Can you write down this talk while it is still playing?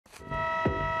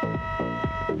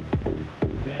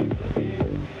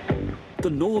The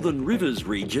Northern Rivers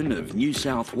region of New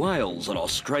South Wales on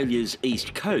Australia's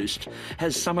east coast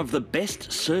has some of the best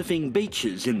surfing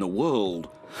beaches in the world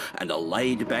and a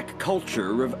laid-back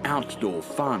culture of outdoor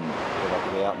fun. We love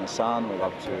to be out in the sun, we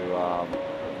love to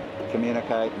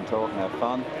communicate and talk and have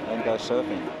fun and go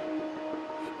surfing.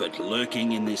 But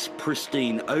lurking in this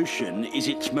pristine ocean is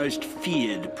its most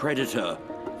feared predator,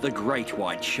 the great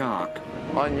white shark.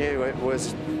 I knew it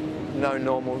was no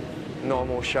normal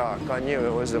shark. I knew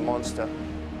it was a monster.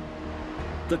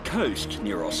 The coast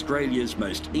near Australia's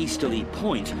most easterly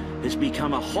point has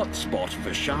become a hotspot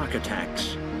for shark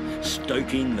attacks,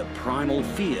 stoking the primal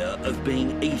fear of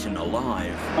being eaten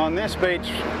alive. On this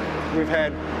beach, we've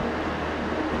had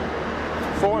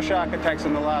 4 shark attacks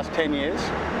in the last 10 years,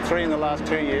 3 in the last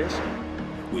 2 years.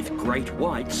 With great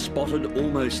whites spotted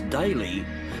almost daily,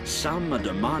 some are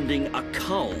demanding a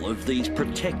cull of these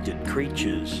protected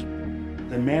creatures.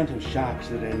 The amount of sharks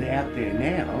that are out there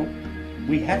now,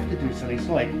 we have to do something. It's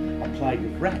like a plague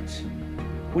of rats.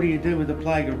 What do you do with a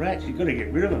plague of rats? You've got to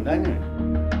get rid of them, don't you?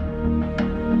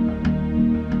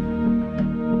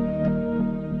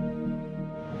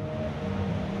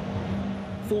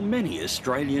 For many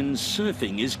Australians,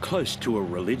 surfing is close to a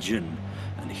religion.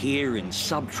 And here in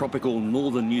subtropical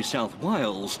northern New South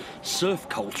Wales, surf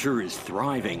culture is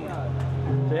thriving.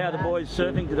 So how are the boys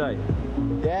surfing today?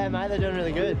 Yeah, mate, they're doing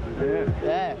really good.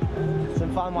 Yeah.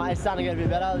 Some fun waves, starting to get a bit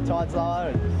better, the tide's lower.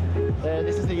 And,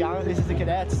 this is the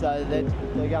cadets, so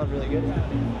they're going really good.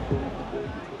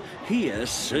 Here,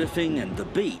 surfing and the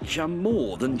beach are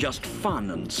more than just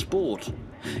fun and sport.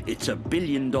 It's a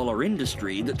billion-dollar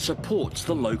industry that supports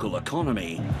the local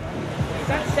economy.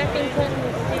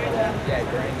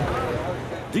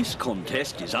 This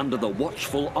contest is under the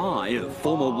watchful eye of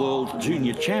former world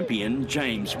junior champion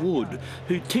James Wood,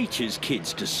 who teaches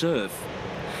kids to surf.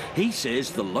 He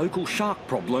says the local shark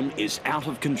problem is out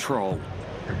of control.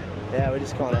 Yeah,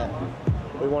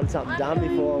 we wanted something done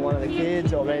before one of the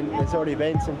kids, or there's already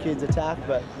been some kids attacked,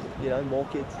 but, you know, more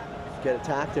kids get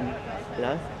attacked and, you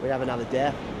know, we have another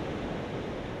death.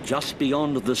 Just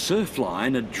beyond the surf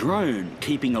line, a drone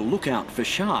keeping a lookout for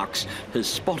sharks has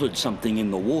spotted something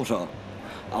in the water.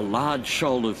 A large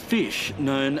shoal of fish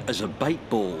known as a bait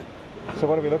ball. So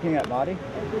what are we looking at, Marty?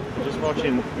 Just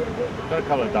watching, got a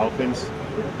couple of dolphins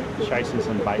chasing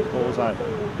some bait balls.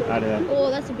 Oh,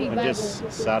 that's a big bait ball. Just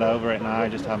sat over it now,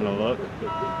 just having a look,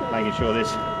 making sure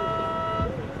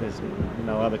there's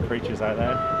no other creatures out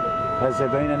there. Has there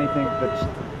been anything that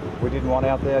we didn't want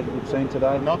out there you've seen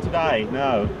today? Not today,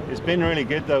 no. It's been really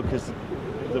good though, because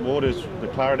the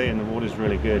clarity in the water's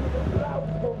really good.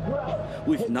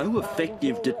 With no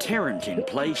effective deterrent in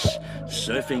place,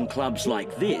 surfing clubs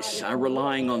like this are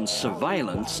relying on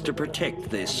surveillance to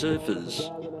protect their surfers.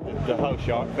 The whole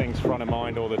shark thing's front of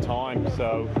mind all the time,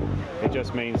 so it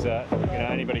just means that, you know,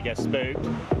 anybody gets spooked.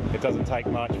 It doesn't take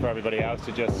much for everybody else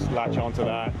to just latch onto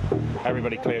that.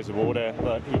 Everybody clears the water,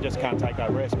 but you just can't take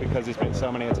that risk because there's been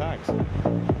so many attacks.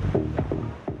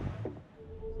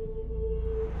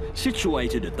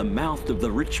 Situated at the mouth of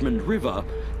the Richmond River,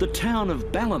 the town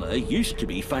of Ballina used to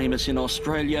be famous in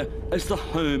Australia as the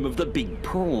home of the big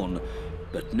prawn.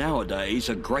 But nowadays,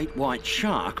 a great white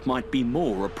shark might be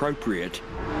more appropriate.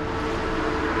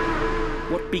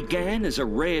 What began as a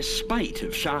rare spate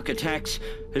of shark attacks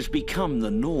has become the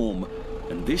norm.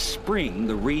 And this spring,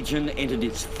 the region entered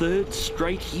its 3rd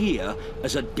straight year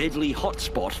as a deadly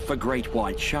hotspot for great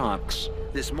white sharks.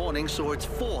 This morning saw its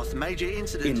 4th major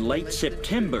incident. In late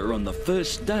September, on the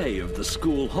first day of the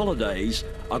school holidays,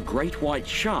 a great white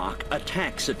shark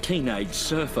attacks a teenage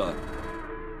surfer.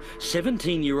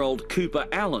 17-year-old Cooper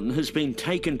Allen has been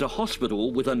taken to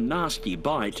hospital with a nasty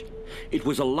bite. It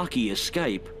was a lucky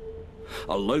escape.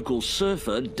 A local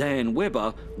surfer, Dan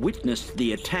Webber, witnessed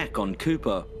the attack on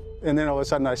Cooper. And then all of a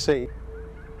sudden I see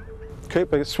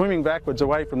Cooper swimming backwards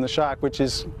away from the shark, which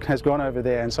has gone over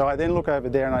there. And so I then look over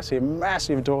there and I see a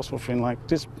massive dorsal fin, like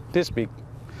this big.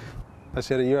 I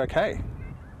said, "Are you okay?"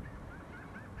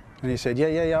 And he said,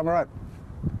 yeah, I'm all right.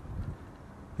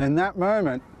 In that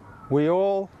moment, we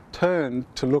all turned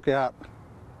to look out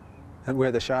at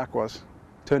where the shark was,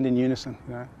 turned in unison,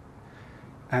 you know.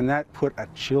 And that put a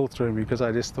chill through me because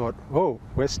I just thought, oh,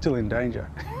 we're still in danger,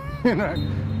 you know.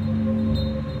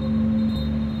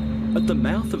 At the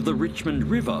mouth of the Richmond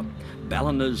River,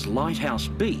 Ballina's Lighthouse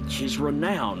Beach is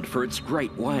renowned for its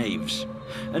great waves.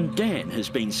 And Dan has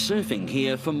been surfing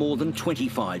here for more than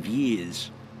 25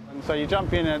 years. And so you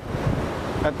jump in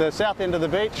at the south end of the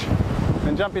beach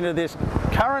and jump into this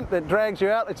current that drags you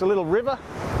out. It's a little river,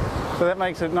 so that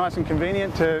makes it nice and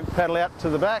convenient to paddle out to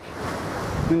the back.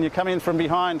 Then you come in from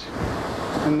behind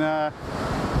and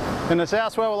In the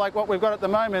south swell, like what we've got at the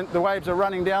moment, the waves are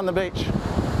running down the beach,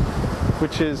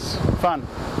 which is fun.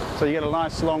 So you get a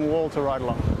nice long wall to ride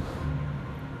along.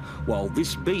 While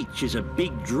this beach is a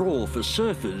big draw for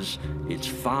surfers, it's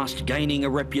fast gaining a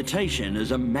reputation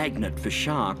as a magnet for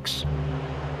sharks.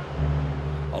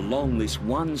 Along this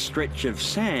one stretch of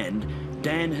sand,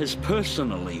 Dan has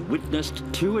personally witnessed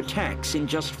 2 attacks in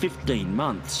just 15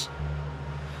 months.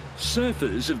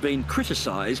 Surfers have been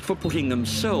criticised for putting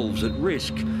themselves at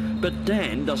risk, but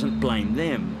Dan doesn't blame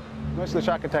them. Most of the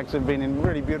shark attacks have been in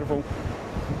really beautiful,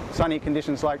 sunny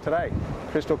conditions like today,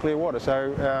 crystal clear water.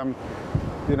 So,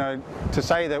 you know, to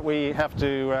say that we have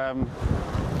to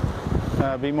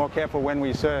be more careful when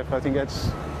we surf, I think that's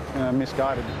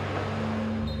misguided.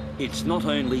 It's not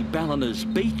only Ballina's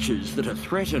beaches that are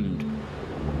threatened.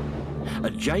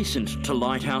 Adjacent to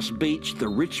Lighthouse Beach, the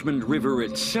Richmond River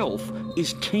itself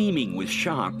is teeming with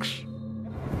sharks.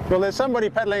 Well, there's somebody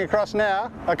paddling across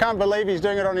now. I can't believe he's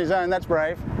doing it on his own. That's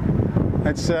brave.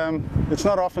 It's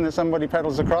not often that somebody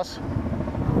paddles across.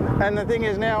 And the thing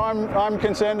is now I'm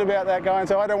concerned about that guy, and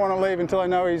so I don't want to leave until I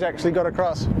know he's actually got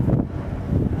across.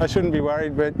 I shouldn't be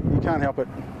worried, but you can't help it.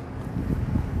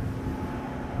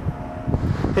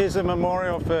 Here's a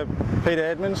memorial for Peter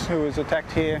Edmonds, who was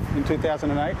attacked here in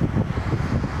 2008.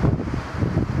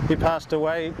 He passed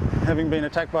away having been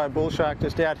attacked by a bull shark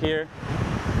just out here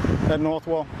at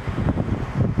Northwall.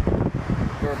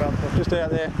 Just out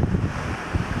there.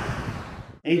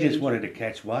 He just wanted to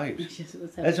catch waves.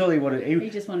 That's all he wanted. He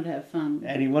just wanted to have fun.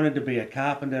 And he wanted to be a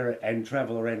carpenter and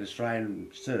travel around Australia and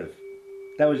surf.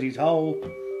 That was his whole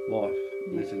life.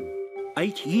 Listen.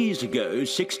 8 years ago,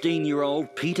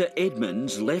 16-year-old Peter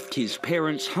Edmonds left his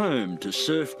parents' home to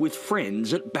surf with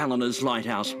friends at Ballina's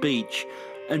Lighthouse Beach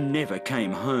and never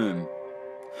came home.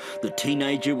 The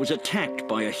teenager was attacked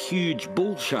by a huge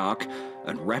bull shark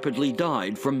and rapidly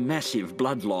died from massive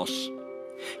blood loss.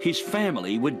 His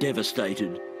family were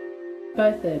devastated.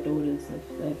 Both their daughters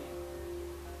they've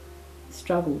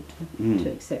struggled to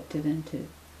accept it and to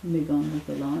move on with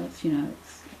their lives. You know,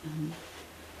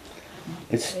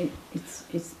 it's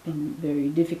been very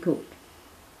difficult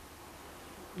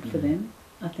for them,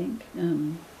 I think,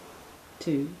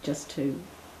 to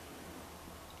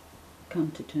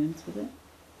come to terms with it.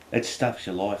 It stuffs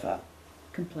your life up.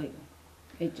 Completely.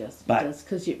 It just does,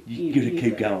 because you got to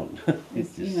keep going.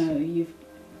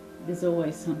 There's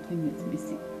always something that's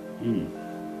missing.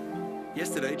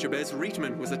 Yesterday, Jabez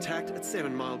Reitman was attacked at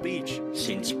 7 Mile Beach.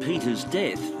 Since Peter's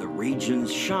death, the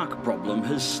region's shark problem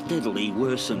has steadily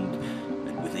worsened.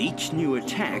 And with each new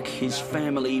attack, his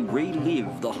family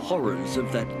relive the horrors of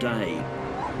that day.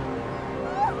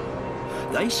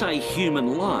 They say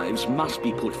human lives must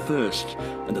be put first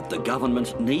and that the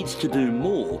government needs to do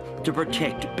more to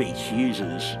protect beach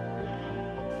users.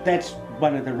 That's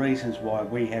one of the reasons why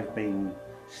we have been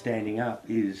standing up,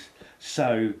 is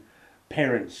so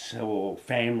parents or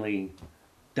family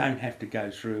don't have to go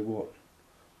through what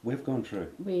we've gone through.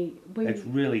 It's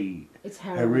harrowing. It's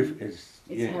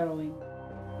harrowing.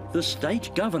 The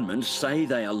state government say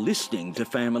they are listening to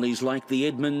families like the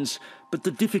Edmonds, but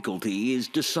the difficulty is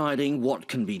deciding what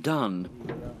can be done.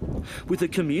 With a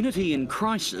community in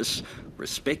crisis,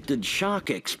 respected shark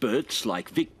experts like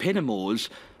Vic Penamores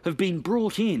have been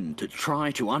brought in to try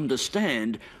to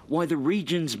understand why the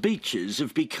region's beaches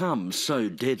have become so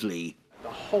deadly. The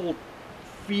whole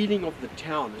feeling of the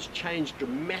town has changed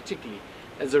dramatically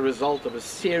as a result of a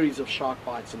series of shark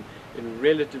bites in a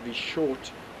relatively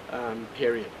short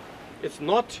period. It's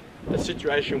not a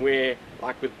situation where,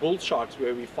 like with bull sharks,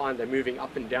 where we find they're moving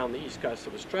up and down the east coast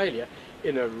of Australia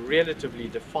in a relatively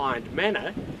defined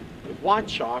manner. With white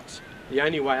sharks, the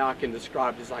only way I can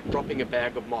describe it is like dropping a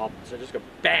bag of marbles. They just go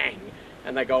bang,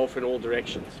 and they go off in all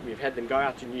directions. We've had them go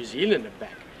out to New Zealand and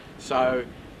back. So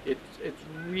it's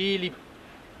really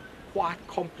quite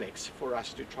complex for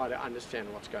us to try to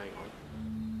understand what's going on.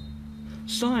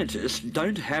 Scientists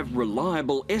don't have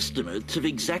reliable estimates of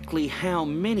exactly how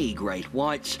many great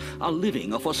whites are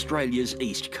living off Australia's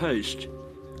east coast.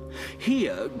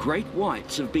 Here, great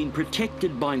whites have been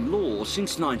protected by law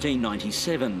since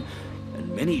 1997,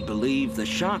 and many believe the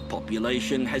shark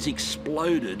population has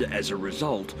exploded as a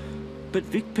result. But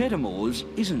Vic Penamores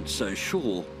isn't so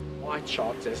sure. White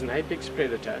sharks, as an apex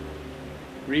predator,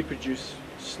 reproduce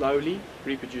slowly,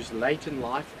 reproduce late in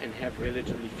life, and have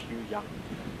relatively few young.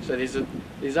 So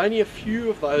there's only a few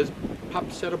of those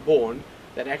pups that are born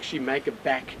that actually make it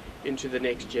back into the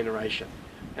next generation.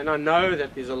 And I know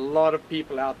that there's a lot of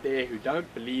people out there who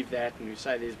don't believe that and who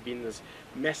say there's been this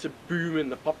massive boom in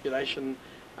the population,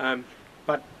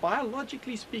 but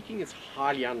biologically speaking, it's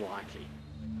highly unlikely.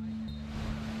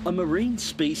 A marine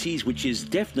species which is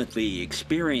definitely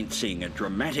experiencing a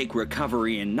dramatic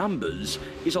recovery in numbers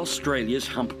is Australia's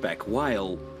humpback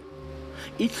whale.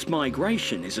 Its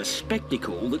migration is a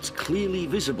spectacle that's clearly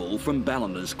visible from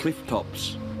Ballina's cliff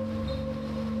tops.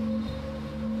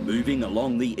 Moving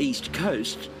along the east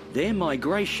coast, their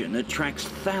migration attracts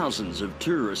thousands of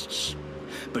tourists.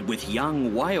 But with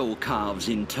young whale calves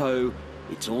in tow,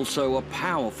 it's also a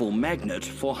powerful magnet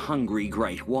for hungry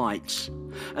great whites,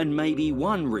 and maybe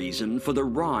one reason for the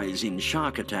rise in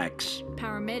shark attacks.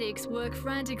 Paramedics work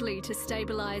frantically to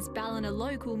stabilise Ballina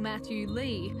local Matthew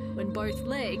Lee when both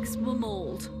legs were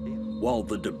mauled. While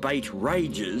the debate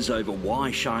rages over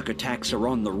why shark attacks are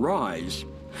on the rise,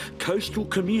 coastal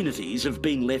communities have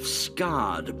been left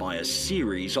scarred by a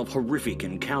series of horrific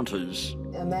encounters.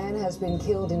 A man has been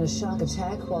killed in a shark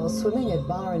attack while swimming at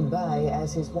Byron Bay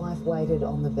as his wife waited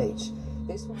on the beach.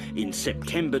 In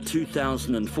September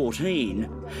 2014,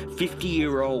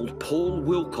 50-year-old Paul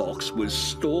Wilcox was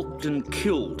stalked and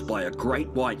killed by a great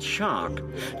white shark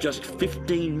just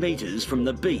 15 metres from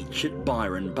the beach at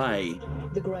Byron Bay.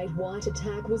 The great white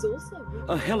attack was also...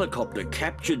 A helicopter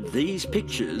captured these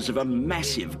pictures of a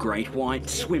massive great white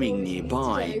swimming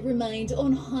nearby. Today remained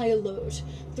on high alert.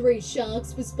 3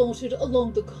 sharks were spotted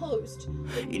along the coast.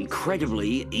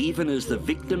 Incredibly, even as the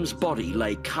victim's body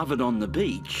lay covered on the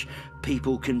beach,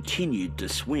 people continued to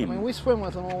swim. I mean, we swim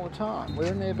with them all the time. We're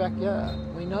in their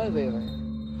backyard. We know they're there.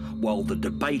 While the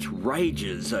debate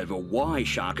rages over why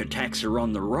shark attacks are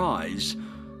on the rise,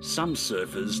 some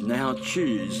surfers now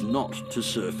choose not to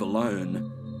surf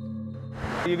alone.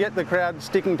 You get the crowd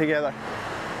sticking together.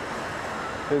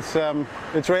 It's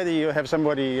rare that you have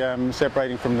somebody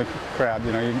separating from the crowd.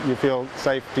 You know, you feel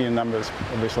safety in numbers,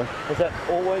 obviously. Has that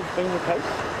always been the case?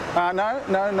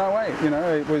 No way. You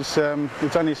know,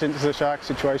 it's only since the shark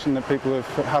situation that people have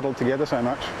huddled together so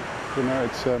much. You know,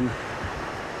 it's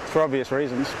for obvious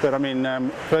reasons. But I mean,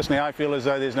 personally, I feel as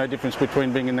though there's no difference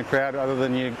between being in the crowd other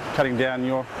than you cutting down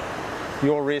your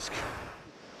risk.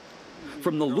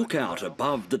 From the lookout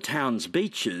above the town's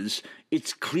beaches,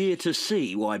 it's clear to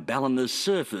see why Ballina's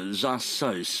surfers are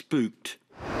so spooked.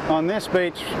 On this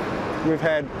beach, we've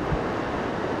had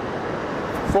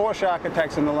 4 shark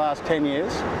attacks in the last 10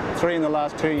 years, 3 in the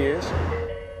last 2 years.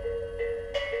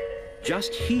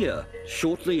 Just here,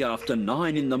 shortly after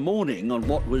 9 in the morning on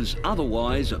what was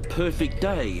otherwise a perfect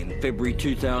day in February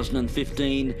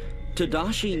 2015,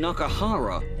 Tadashi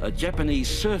Nakahara, a Japanese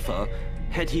surfer,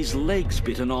 had his legs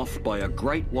bitten off by a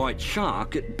great white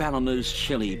shark at Ballina's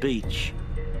Shelley Beach.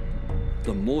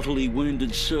 The mortally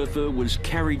wounded surfer was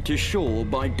carried to shore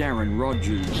by Darren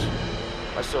Rogers.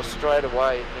 I saw straight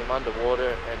away him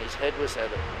underwater and his head was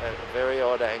at a very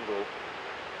odd angle,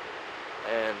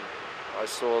 and I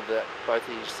saw that both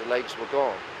his legs were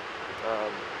gone,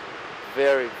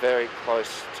 very, very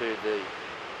close to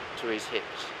his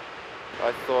hips.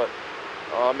 I thought,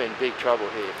 oh, I'm in big trouble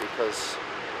here because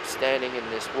standing in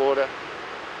this water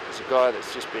is a guy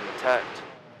that's just been attacked.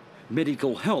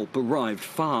 Medical help arrived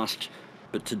fast,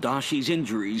 but Tadashi's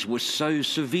injuries were so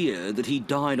severe that he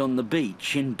died on the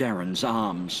beach in Darren's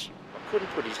arms. I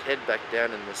couldn't put his head back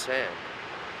down in the sand.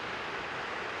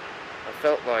 I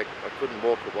felt like I couldn't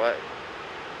walk away.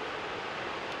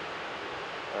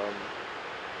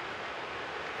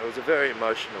 It was a very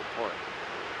emotional point.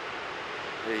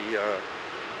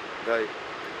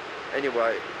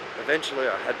 Anyway, eventually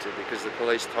I had to, because the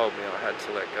police told me I had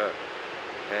to let go.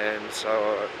 And so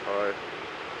I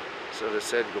sort of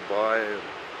said goodbye and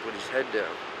put his head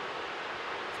down.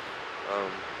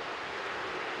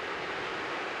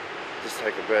 Just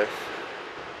take a breath.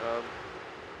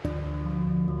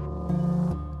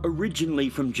 Originally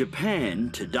from Japan,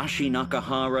 Tadashi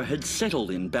Nakahara had settled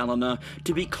in Ballina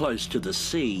to be close to the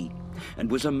sea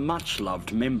and was a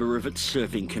much-loved member of its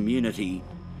surfing community.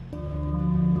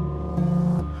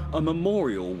 A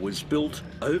memorial was built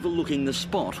overlooking the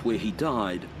spot where he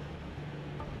died.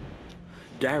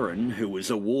 Darren, who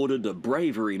was awarded a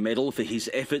bravery medal for his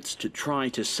efforts to try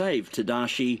to save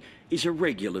Tadashi, is a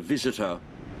regular visitor.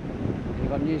 You've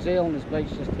got New Zealand's beach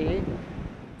just here.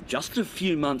 Just a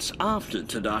few months after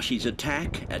Tadashi's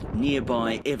attack at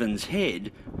nearby Evans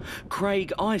Head,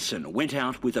 Craig Ison went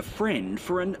out with a friend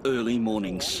for an early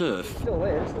morning surf. Still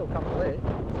there, still a couple there.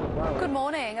 Good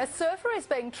morning. A surfer is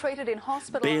being treated in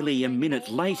hospital. Barely a minute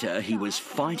later, he was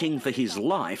fighting for his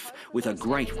life with a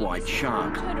great white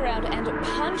shark. Turned around and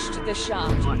punched the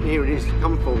shark. Right, here it is,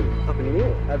 coming for me, up in the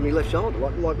air, over my left shoulder,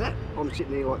 like that. I'm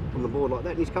sitting there like on the board like that,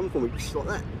 and he's coming for me just like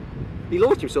that. He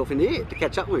launched himself in the air to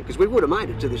catch up with me, because we would have made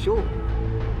it to the shore.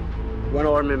 When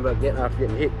I remember after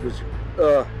getting hit, was,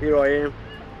 here I am,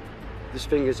 this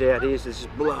finger's out here, so there's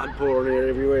blood pouring out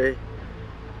everywhere.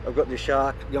 I've got this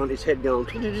shark on his head going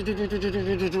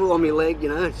on my leg, you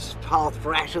know, it's half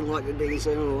thrashing like the DC.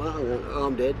 Oh,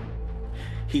 I'm dead.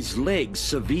 His legs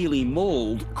severely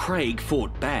mauled, Craig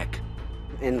fought back.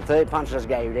 And the third punch just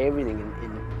gave it everything.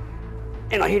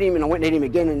 And I hit him and I went and hit him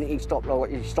again and he stopped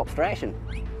thrashing.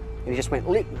 And he just went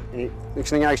lip. And next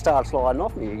thing you know, he started sliding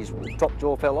off me. His top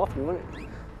jaw fell off me, wasn't it?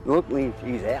 Look,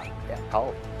 he's out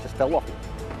cold. Just fell off him.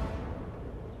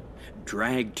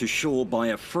 Dragged to shore by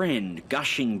a friend,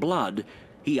 gushing blood,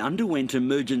 he underwent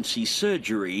emergency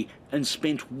surgery and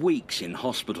spent weeks in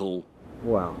hospital.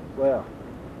 Wow. Wow.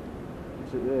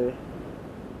 Is it there?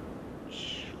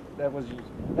 That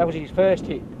was his first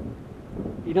hit.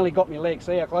 He nearly got my leg.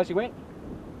 See how close he went?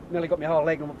 Nearly got my whole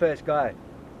leg on the first go.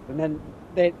 And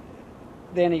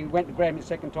then he went to grab me the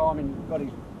second time and got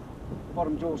his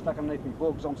bottom jaw stuck underneath my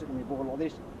board because I'm sitting on my board like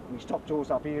this. And his top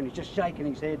jaw's up here and he's just shaking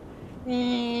his head.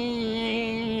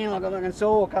 Like a fucking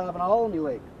saw carving a hole in my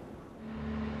leg.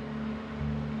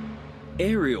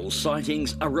 Aerial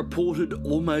sightings are reported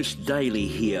almost daily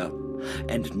here,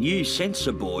 and new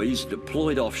sensor buoys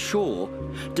deployed offshore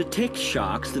detect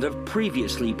sharks that have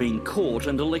previously been caught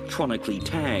and electronically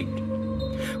tagged.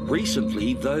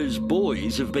 Recently, those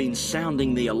buoys have been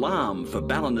sounding the alarm for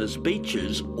Ballina's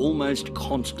beaches almost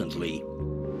constantly.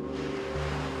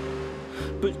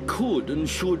 But could and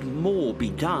should more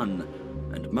be done?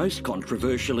 And most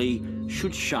controversially,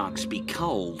 should sharks be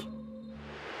culled?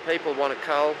 People want a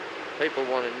cull, people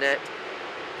want a net,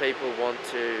 people want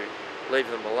to leave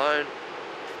them alone.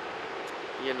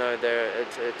 You know,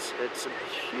 it's a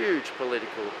huge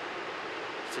political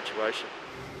situation.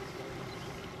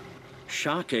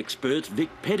 Shark expert Vic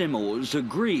Pedimores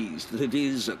agrees that it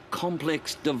is a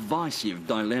complex, divisive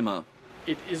dilemma.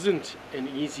 It isn't an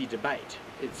easy debate.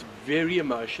 It's very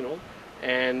emotional,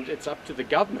 and it's up to the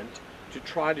government to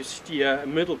try to steer a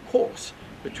middle course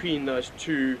between those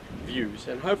two views,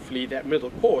 and hopefully that middle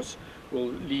course will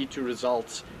lead to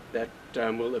results that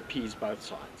will appease both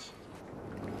sides.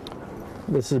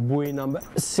 This is buoy number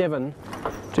 7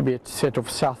 to be a set of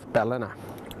South Ballina.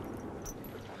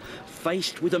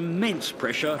 Faced with immense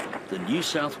pressure, the New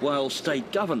South Wales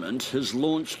state government has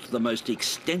launched the most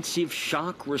extensive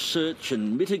shark research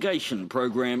and mitigation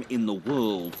program in the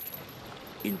world.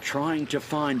 In trying to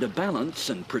find a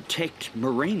balance and protect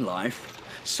marine life,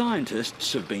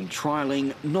 scientists have been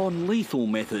trialling non-lethal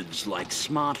methods like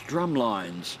smart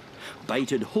drumlines,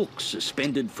 baited hooks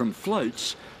suspended from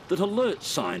floats that alert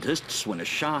scientists when a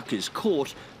shark is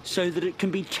caught so that it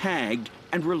can be tagged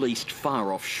and released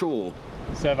far offshore.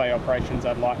 Survey operations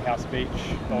at Lighthouse Beach,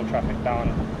 all traffic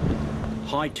Ballina.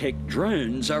 High-tech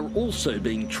drones are also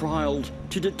being trialled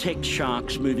to detect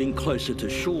sharks moving closer to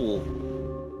shore.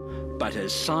 But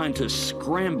as scientists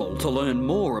scramble to learn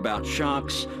more about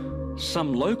sharks,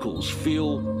 some locals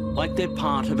feel like they're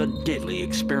part of a deadly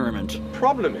experiment.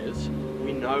 Problem is,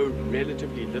 we know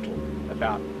relatively little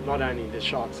about not only the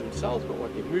sharks themselves, but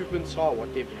what their movements are,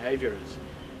 what their behavior is.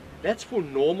 That's for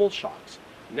normal sharks.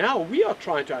 Now we are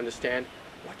trying to understand,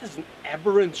 what does an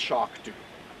aberrant shark do?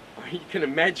 I mean, you can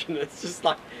imagine it's just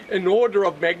like an order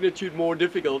of magnitude more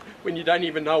difficult when you don't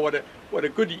even know what a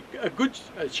good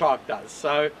shark does.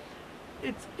 So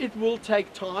it will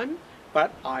take time,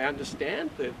 but I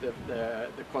understand the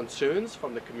concerns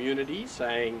from the community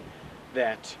saying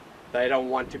that they don't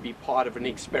want to be part of an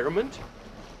experiment.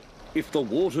 If the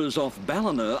waters off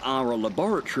Ballina are a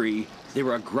laboratory,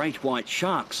 there are great white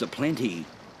sharks aplenty.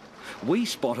 We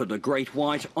spotted a great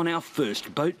white on our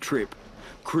first boat trip,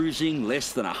 cruising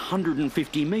less than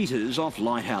 150 metres off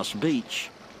Lighthouse Beach.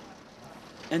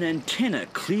 An antenna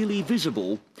clearly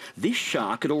visible, this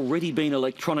shark had already been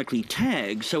electronically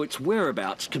tagged so its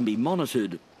whereabouts can be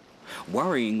monitored.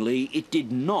 Worryingly, it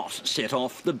did not set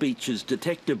off the beach's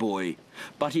detector buoy,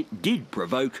 but it did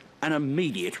provoke an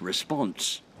immediate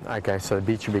response. Okay, so the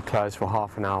beach will be closed for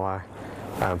half an hour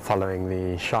following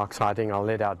the shark sighting. I'll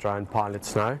let our drone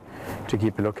pilots know to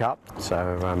keep a lookout.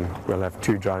 So we'll have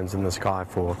 2 drones in the sky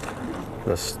for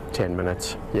this 10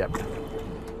 minutes. Yep.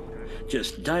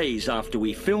 Just days after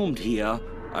we filmed here,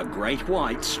 a great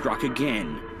white struck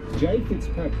again. Jay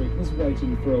Fitzpatrick was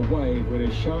waiting for a wave when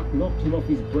a shark knocked him off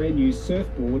his brand new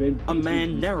surfboard and... A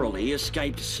man narrowly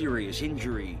escaped serious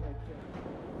injury.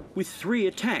 With 3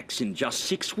 attacks in just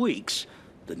 6 weeks,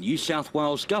 the New South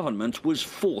Wales government was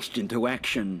forced into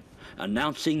action,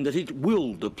 announcing that it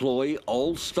will deploy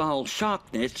old-style shark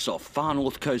nets off far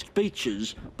north coast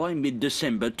beaches by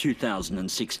mid-December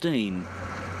 2016.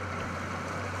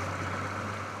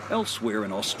 Elsewhere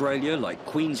in Australia, like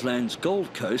Queensland's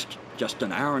Gold Coast, just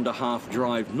an hour-and-a-half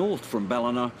drive north from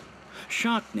Ballina,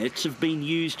 shark nets have been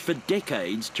used for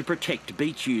decades to protect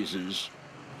beach users.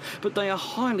 But they are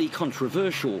highly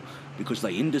controversial because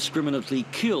they indiscriminately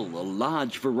kill a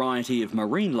large variety of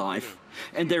marine life,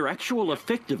 and their actual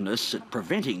effectiveness at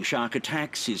preventing shark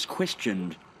attacks is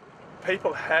questioned.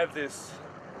 People have this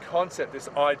concept, this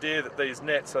idea that these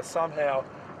nets are somehow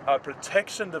a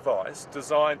protection device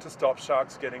designed to stop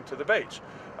sharks getting to the beach.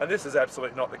 And this is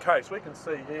absolutely not the case. We can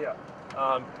see here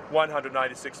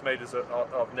 186 metres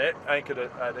of net anchored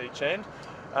at each end.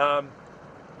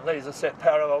 These are set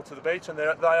parallel to the beach, and they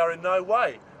are in no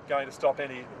way going to stop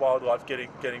any wildlife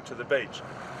getting to the beach.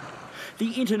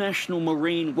 The International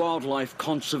Marine Wildlife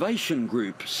Conservation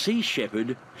Group, Sea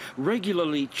Shepherd,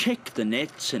 regularly check the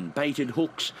nets and baited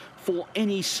hooks for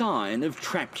any sign of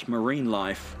trapped marine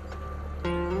life.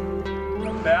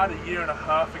 About a year and a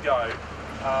half ago,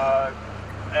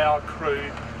 our crew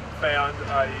found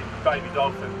a baby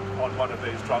dolphin on one of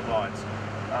these drum lines.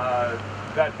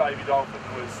 That baby dolphin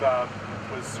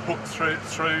was hooked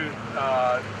through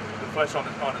the flesh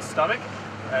on its stomach,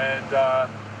 and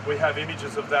we have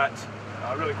images of that,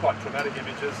 really quite traumatic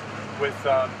images, with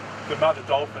the mother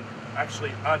dolphin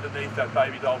actually underneath that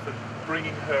baby dolphin,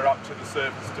 bringing her up to the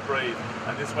surface to breathe.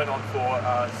 And this went on for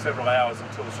several hours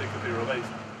until she could be released.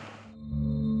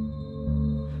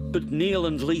 But Neil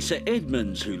and Lisa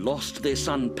Edmonds, who lost their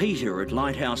son Peter at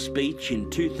Lighthouse Beach in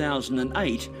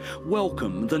 2008,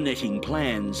 welcome the netting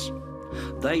plans.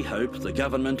 They hope the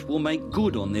government will make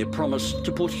good on their promise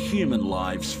to put human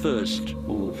lives first.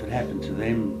 Well, if it happened to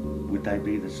them, would they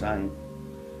be the same?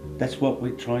 That's what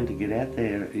we're trying to get out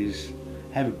there, is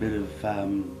have a bit of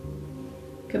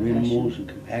remorse and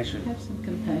compassion. Have some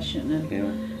compassion. And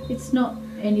yeah. It's not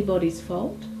anybody's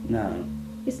fault. No.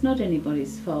 It's not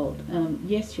anybody's fault.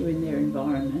 Yes, you're in their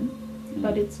environment,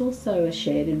 but it's also a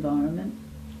shared environment.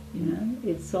 You know,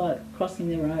 it's like crossing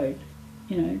the road.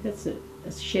 You know, that's a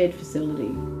shared facility.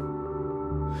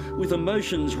 With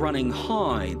emotions running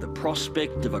high, the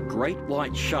prospect of a great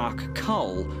white shark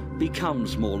cull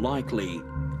becomes more likely.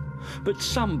 But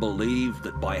some believe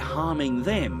that by harming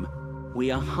them, we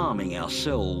are harming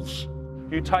ourselves.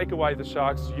 You take away the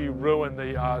sharks, you ruin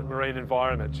the marine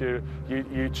environment.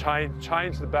 You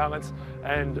change the balance,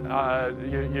 and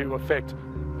you affect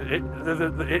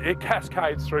it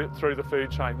cascades through the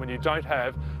food chain when you don't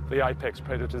have the apex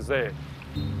predators there.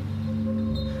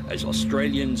 As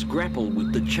Australians grapple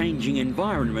with the changing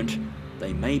environment,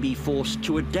 they may be forced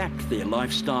to adapt their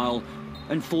lifestyle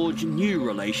and forge new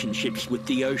relationships with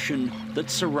the ocean that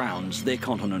surrounds their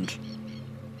continent.